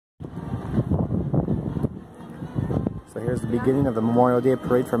So here's the beginning of the Memorial Day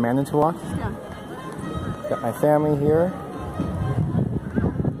Parade for Manitowoc. Got my family here.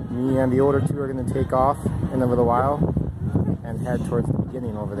 Me and the older two are going to take off in a little while and head towards the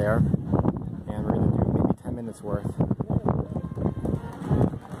beginning over there. And we're going to do maybe 10 minutes worth.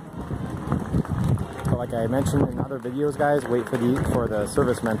 But like I mentioned in other videos, guys, wait for the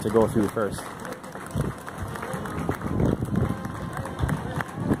servicemen to go through first.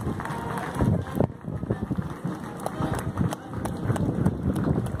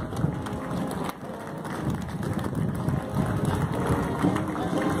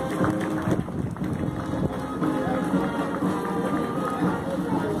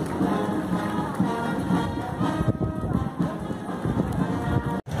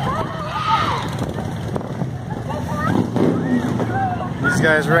 These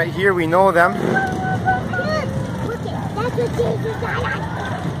guys right here, we know them.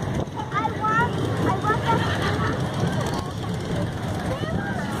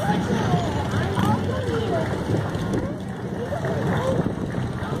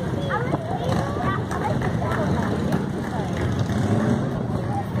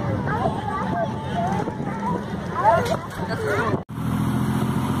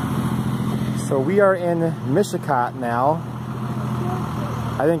 So we are in Mishicot now.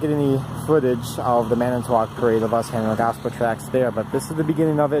 I didn't get any footage of the Manitowoc Parade of us handling gospel tracts there, but this is the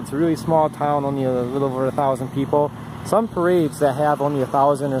beginning of it. It's a really small town, only a little over 1,000 people. Some parades that have only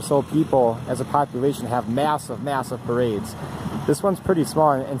 1,000 or so people as a population have massive, massive parades. This one's pretty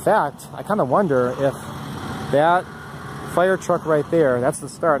small. In fact, I kind of wonder if that fire truck right there, that's the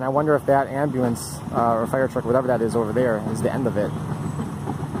start, and I wonder if that ambulance or fire truck, whatever that is over there, is the end of it.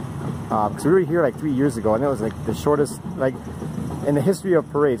 Because we were here like 3 years ago, and it was like the shortest, like, in the history of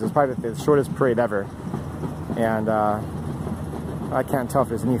parades, it was probably the shortest parade ever. And I can't tell if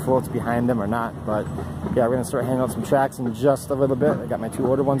there's any floats behind them or not, but yeah, we're gonna start handing out some tracks in just a little bit. I got my two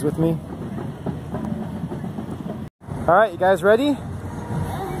older ones with me. All right, you guys ready?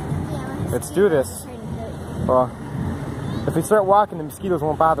 Let's do this. Well, if we start walking, the mosquitoes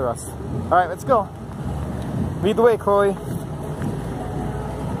won't bother us. All right, let's go. Lead the way, Chloe.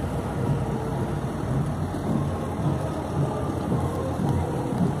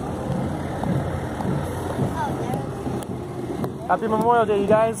 Happy Memorial Day, you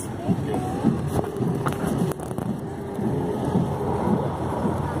guys.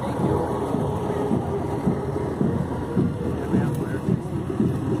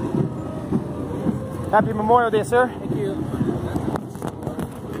 Happy Memorial Day, sir. Thank you.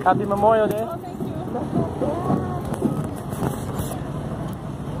 Happy Memorial Day. Oh, thank you.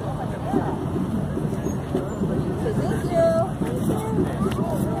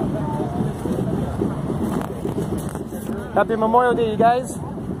 Happy Memorial Day, you guys.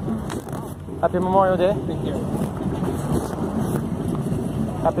 Happy Memorial Day. Thank you.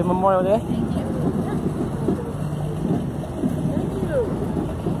 Happy Memorial Day. Thank you.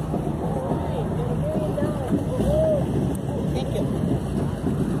 Thank you.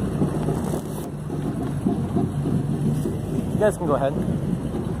 You guys can go ahead.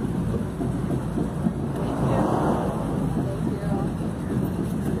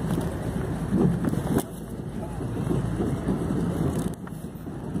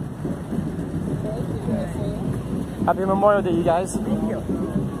 Happy Memorial Day, you guys. Thank you.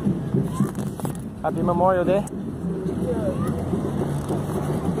 Happy Memorial Day.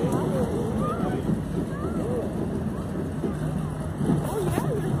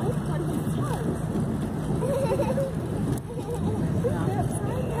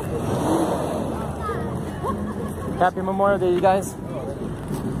 Happy Memorial Day, you guys.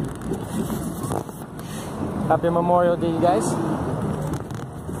 Happy Memorial Day, you guys.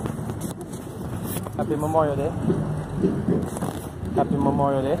 Happy Memorial Day. Happy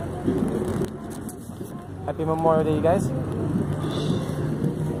Memorial Day. Happy Memorial Day, you guys.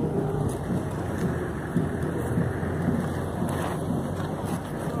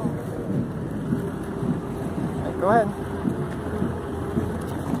 Right, go ahead.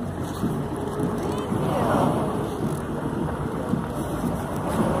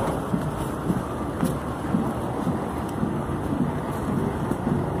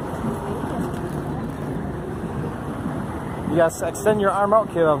 Yes, extend your arm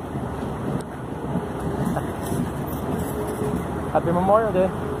out, Caleb. Happy Memorial Day.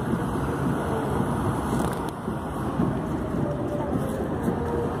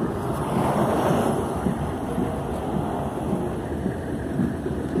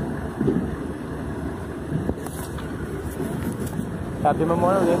 Happy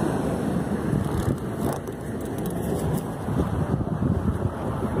Memorial Day.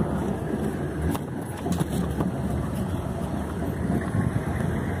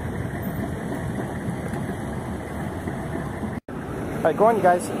 Alright, go on, you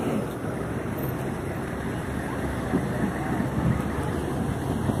guys.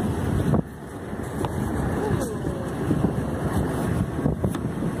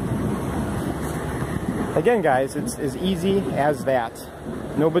 Again, guys, it's as easy as that.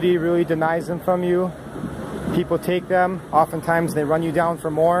 Nobody really denies them from you. People take them. Oftentimes they run you down for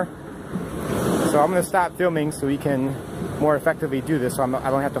more. So I'm going to stop filming so we can more effectively do this, so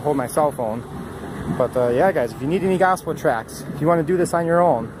I don't have to hold my cell phone. But yeah, guys, if you need any gospel tracts, if you want to do this on your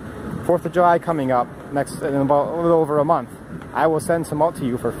own, 4th of July coming up next in about a little over a month, I will send some out to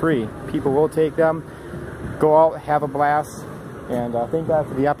you for free. People will take them, go out, have a blast, and thank God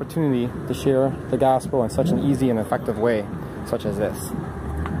for the opportunity to share the gospel in such an easy and effective way, such as this.